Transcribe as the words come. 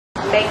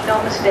make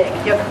no mistake,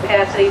 your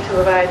capacity to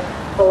provide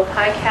both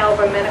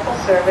high-caliber medical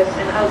service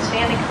and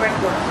outstanding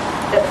curriculum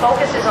that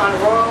focuses on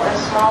rural and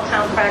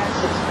small-town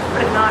practices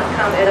could not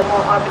come at a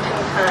more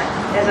opportune time,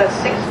 as our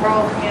 6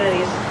 rural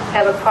communities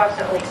have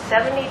approximately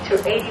 70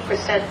 to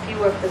 80%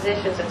 fewer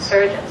physicians and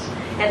surgeons,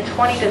 and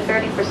 20 to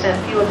 30%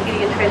 fewer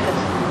pediatricians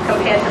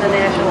compared to the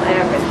national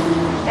average.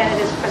 And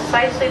it is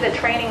precisely the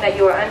training that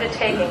you are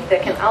undertaking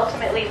that can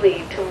ultimately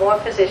lead to more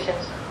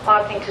physicians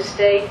opting to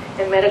stay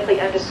in medically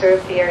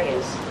underserved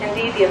areas.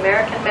 Indeed, the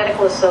American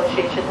Medical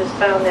Association has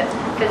found that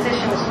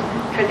physicians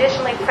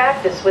traditionally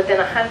practice within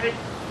 100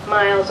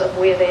 miles of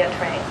where they are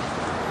trained.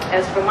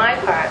 As for my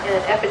part, in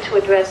an effort to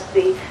address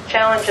the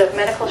challenge of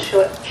medical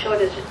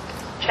shortages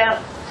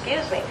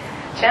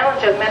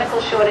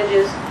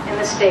in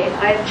the state,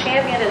 I have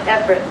championed an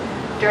effort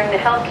during the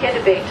healthcare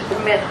debate to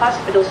permit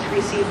hospitals to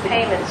receive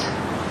payments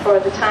for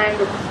the time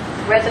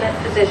resident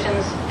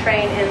physicians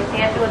train in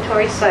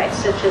ambulatory sites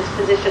such as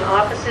physician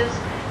offices,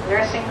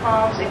 nursing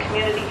homes, and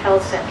community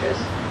health centers.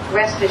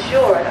 Rest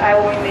assured, I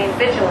will remain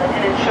vigilant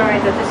in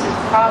ensuring that this is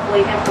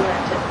properly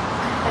implemented.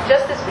 And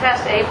just this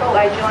past April,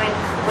 I joined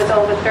with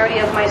over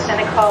 30 of my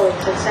Senate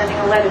colleagues in sending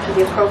a letter to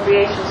the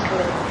Appropriations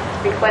Committee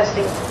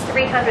requesting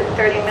 $330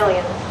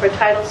 million for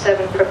Title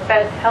VII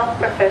health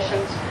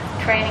professions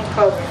training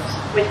programs,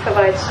 which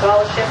provide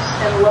scholarships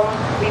and loan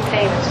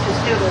repayments to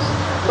students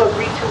who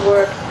agree to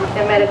work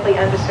in medically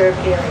underserved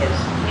areas.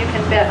 You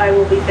can bet I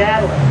will be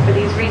battling for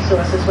these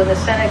resources when the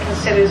Senate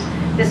considers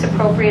this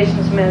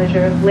appropriations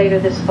measure later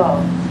this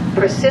fall.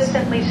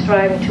 Persistently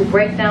striving to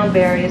break down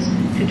barriers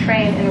to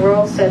train in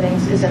rural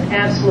settings is an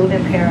absolute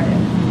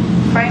imperative.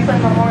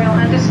 Franklin Memorial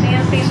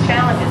understands these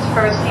challenges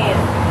firsthand,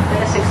 and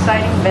this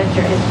exciting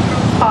venture is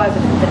proof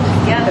positive that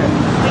together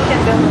we can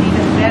build an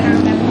even better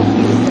medical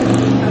future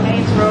for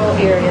Maine's rural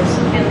areas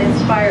and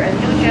inspire a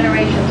new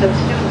generations of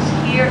students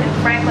here in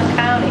Franklin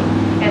County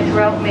and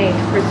throughout Maine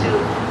to pursue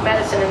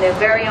medicine in their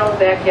very own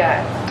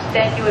backyard.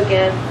 Thank you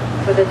again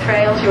for the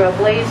trails you are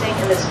blazing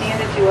and the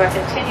standards you are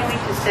continuing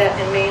to set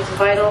in Maine's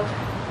vital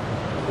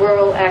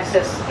rural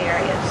access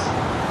areas.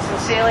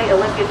 Sincerely,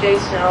 Olympia J.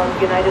 Snow,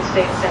 United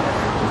States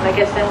Senator. And I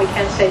guess then we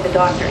can say the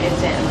doctor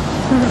is in.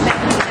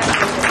 Thank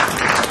you.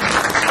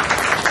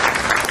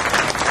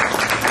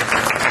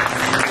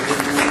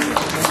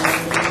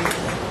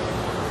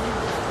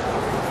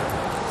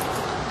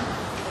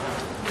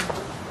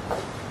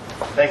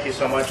 Thank you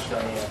so much,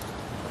 Diane.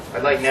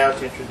 I'd like now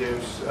to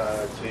introduce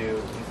to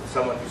you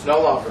someone who's no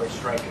longer a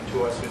stranger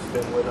to us, who's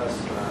been with us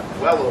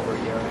well over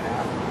a year and a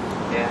half,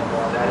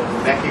 and that is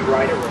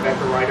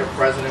Rebecca Ryder,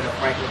 President of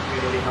Franklin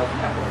Community Health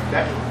Network.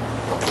 Becky.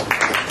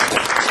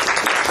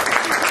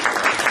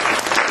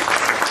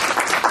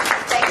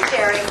 Thank you,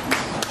 Terry.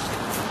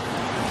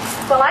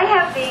 Well, I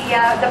have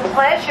the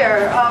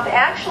pleasure of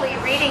actually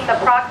reading the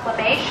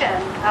proclamation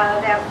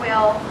that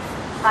will,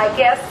 I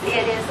guess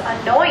it is,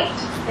 anoint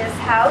this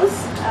house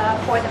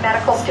for the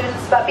medical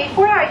students. But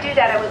before I do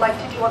that, I would like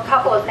to do a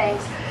couple of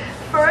things.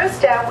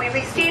 First, we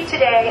received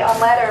today a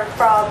letter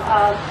from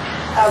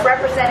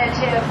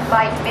Representative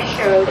Mike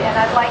Michaud, and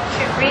I'd like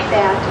to read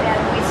that, and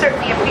we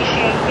certainly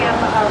appreciate him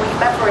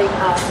remembering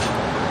us.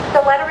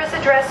 The letter is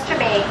addressed to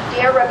me.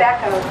 Dear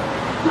Rebecca,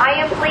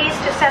 I am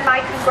pleased to send my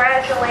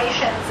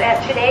congratulations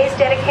at today's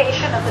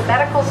dedication of the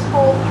Medical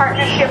School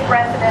Partnership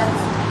residence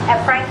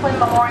at Franklin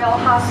Memorial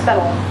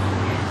Hospital.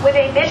 With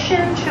a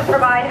mission to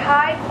provide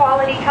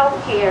high-quality health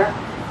care,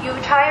 you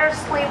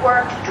tirelessly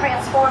work to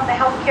transform the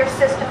healthcare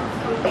system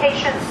through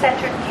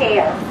patient-centered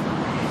care.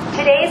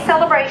 Today's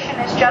celebration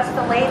is just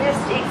the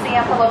latest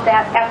example of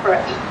that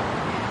effort.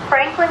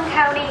 Franklin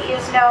County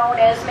is known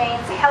as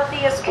Maine's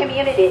healthiest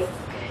community,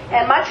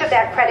 and much of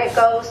that credit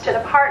goes to the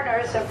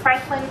partners of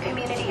Franklin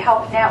Community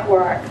Health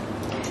Network.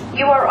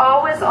 You are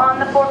always on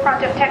the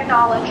forefront of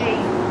technology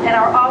and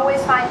are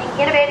always finding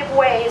innovative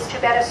ways to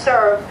better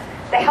serve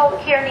the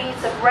healthcare needs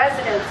of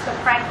residents of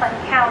Franklin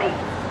County.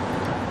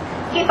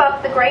 Keep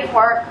up the great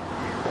work.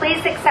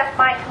 Please accept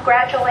my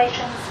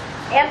congratulations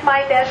and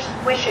my best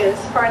wishes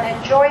for an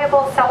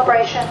enjoyable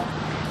celebration.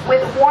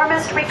 With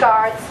warmest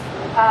regards,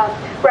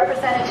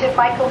 Representative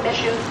Michael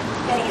Michaud,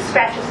 and he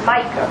scratches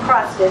Mike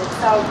across it.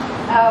 So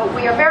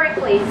we are very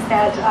pleased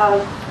that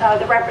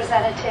the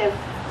representative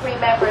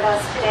remembered us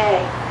today.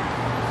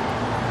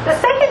 The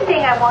second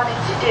thing I wanted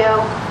to do,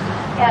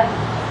 and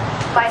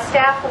my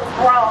staff will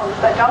groan,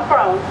 but don't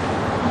groan,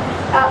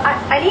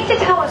 I need to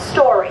tell a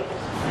story,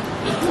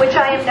 which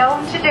I am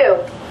known to do.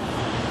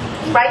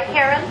 Right,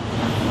 Karen?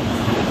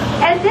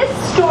 And this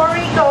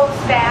story goes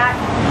back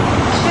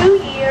 2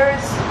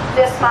 years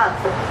this month.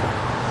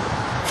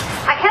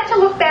 I had to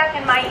look back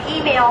in my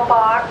email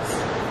box,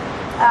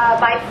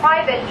 my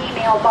private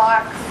email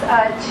box,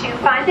 to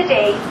find the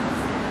date.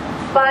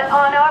 But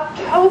on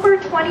October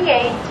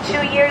 28th,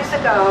 2 years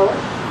ago,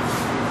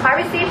 I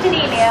received an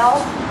email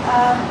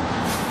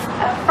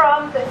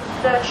from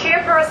the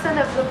chairperson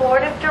of the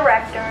board of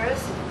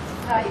directors.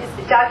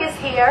 Doug is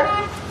here.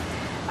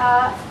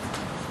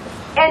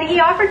 And he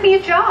offered me a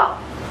job.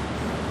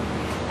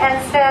 and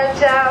said,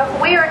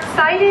 we are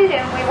excited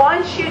and we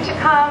want you to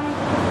come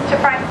to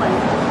Franklin.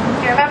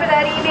 Do you remember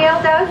that email,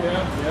 Doug?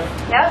 Yeah.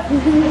 Yep.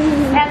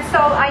 And so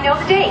I know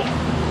the date.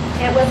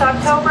 It was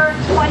October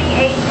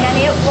 28th, and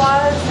it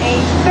was a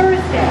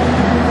Thursday.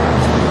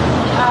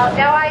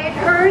 Now, I had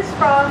heard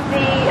from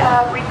the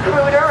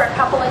recruiter a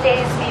couple of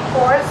days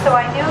before, so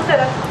I knew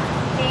that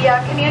the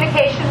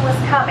communication was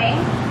coming,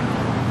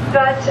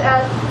 but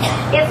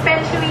it's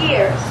been 2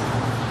 years.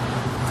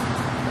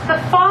 The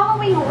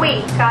following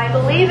week, I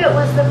believe it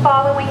was the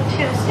following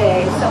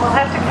Tuesday, so we'll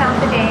have to count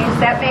the days.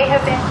 That may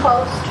have been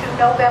close to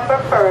November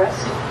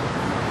 1st.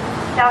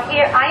 Now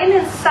here, I am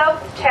in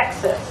South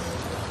Texas,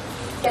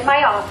 in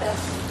my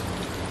office,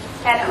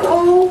 and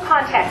who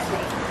contacts me?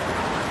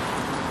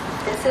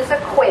 This is a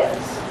quiz.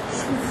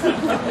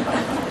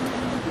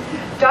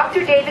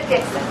 Dr. David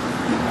Dixon.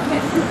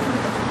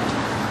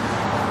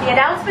 The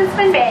announcement's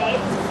been made,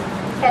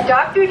 and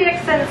Dr.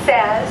 Dixon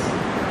says,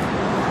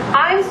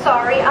 I'm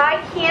sorry, I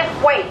can't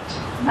wait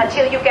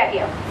until you get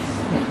here.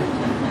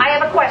 I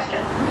have a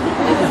question.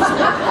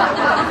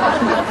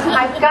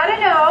 I've got to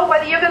know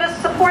whether you're going to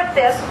support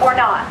this or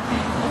not.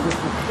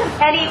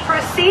 And he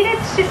proceeded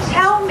to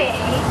tell me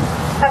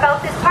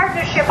about this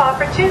partnership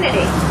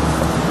opportunity.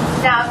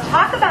 Now,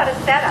 talk about a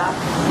setup.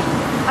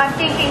 I'm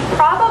thinking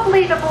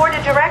probably the board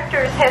of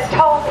directors has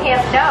told him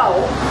no.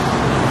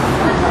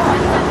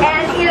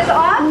 And is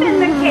often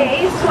the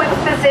case with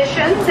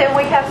physicians, and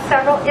we have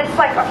several, it's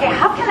like, okay,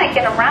 how can I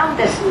get around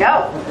this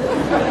no?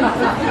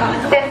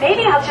 Then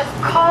maybe I'll just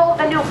call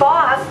the new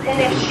boss, and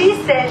if she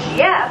says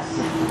yes,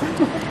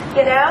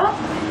 you know?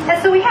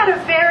 And so we had a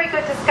very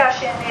good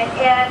discussion,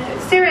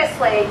 and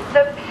seriously,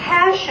 the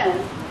passion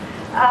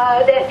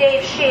that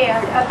Dave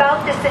shared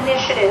about this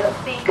initiative,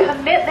 the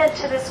commitment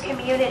to this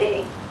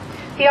community,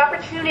 the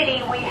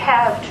opportunity we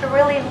have to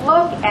really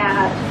look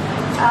at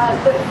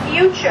the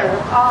future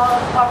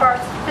of our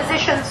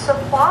physician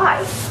supply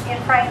in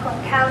Franklin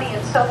County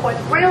and so forth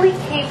really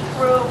came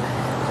through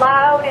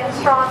loud and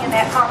strong in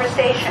that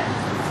conversation.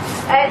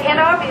 And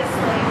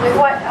obviously, with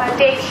what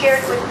Dave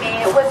shared with me,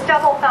 it was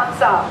double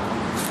thumbs up.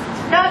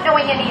 Not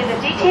knowing any of the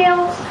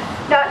details,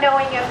 not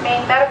knowing if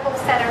Maine Medical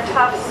Center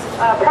Tufts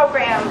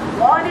program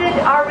wanted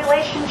our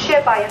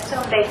relationship, I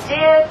assume they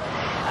did.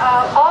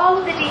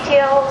 All of the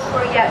details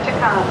were yet to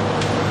come.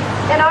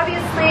 And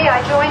obviously, I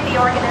joined the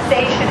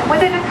organization, and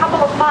within a couple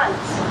of months,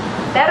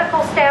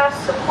 medical staff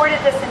supported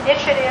this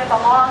initiative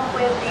along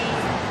with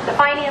the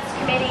finance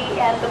committee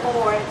and the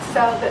board.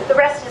 So the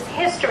rest is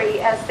history,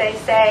 as they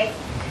say.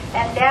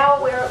 And now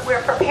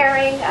we're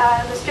preparing.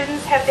 The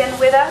students have been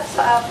with us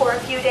for a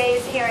few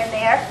days here and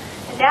there.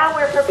 And now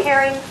we're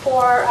preparing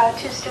for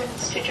 2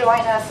 students to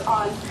join us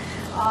on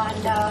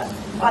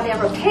their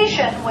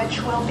rotation, which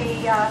will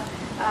be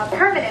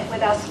permanent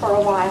with us for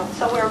a while.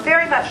 So we're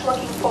very much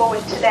looking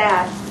forward to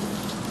that.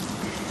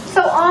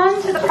 So on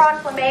to the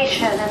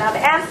proclamation, and I'm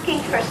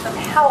asking for some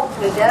help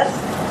with this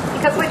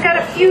because we've got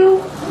a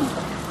few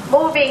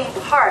moving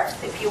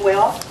parts, if you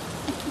will.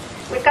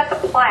 We've got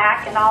the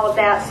plaque and all of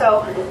that.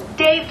 So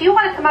Dave, do you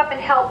want to come up and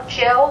help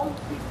Jill?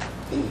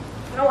 You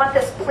don't want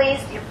this,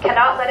 please. You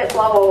cannot let it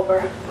blow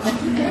over.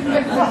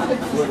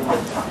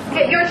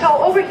 Get your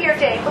toe over here,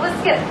 Dave. Well,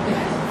 let's get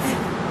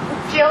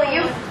Jill,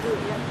 you.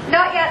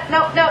 Not yet.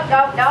 No.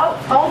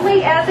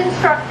 Only as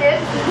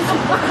instructed.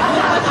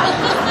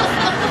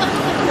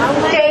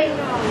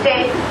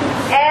 Dave,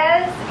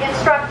 as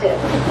instructed.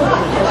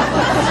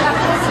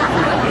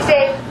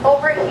 Dave,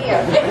 over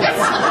here.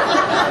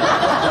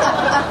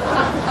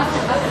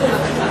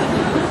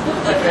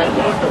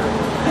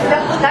 No,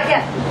 not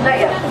yet.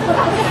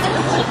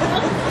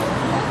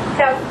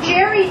 Now,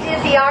 Jerry did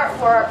the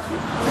artwork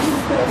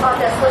on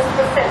this.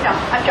 Listen, no,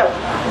 I'm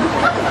joking.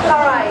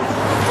 All right.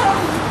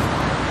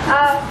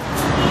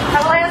 I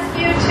will ask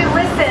you to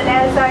listen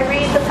as I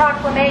read the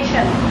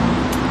proclamation.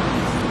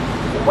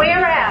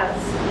 Whereas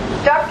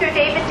Dr.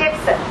 David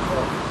Dixon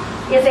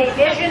is a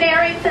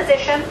visionary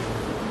physician,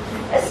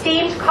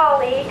 esteemed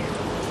colleague,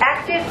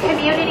 active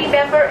community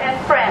member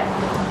and friend,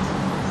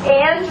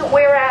 and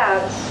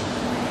whereas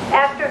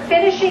after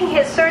finishing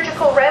his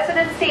surgical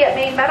residency at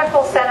Maine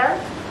Medical Center,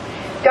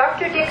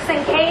 Dr.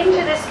 Dixon came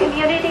to this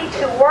community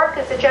to work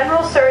as a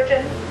general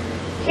surgeon,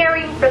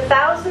 caring for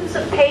thousands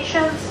of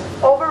patients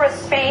over a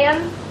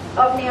span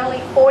of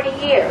nearly 40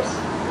 years.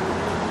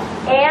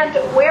 And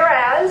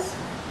whereas,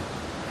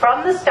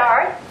 from the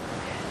start,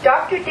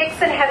 Dr.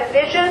 Dixon had a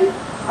vision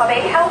of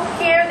a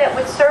healthcare that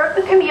would serve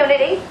the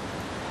community,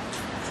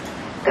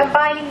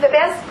 combining the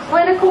best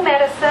clinical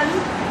medicine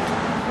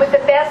with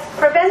the best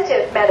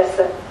preventive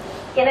medicine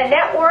in a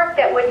network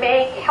that would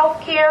make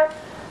healthcare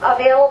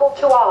available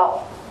to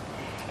all.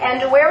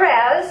 And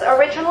whereas,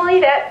 originally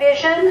that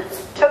vision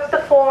took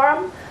the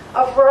form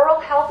of Rural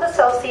Health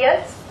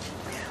Associates,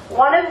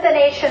 one of the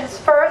nation's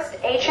first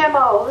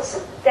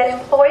HMOs that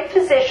employed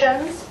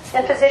physicians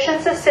and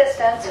physician's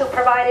assistants who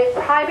provided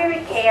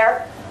primary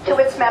care to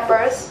its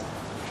members.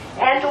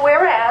 And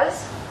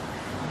whereas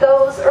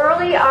those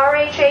early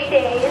RHA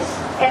days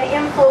and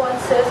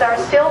influences are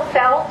still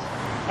felt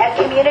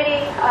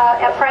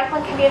at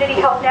Franklin Community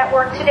Health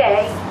Network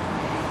today,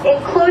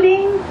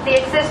 including the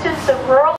existence of rural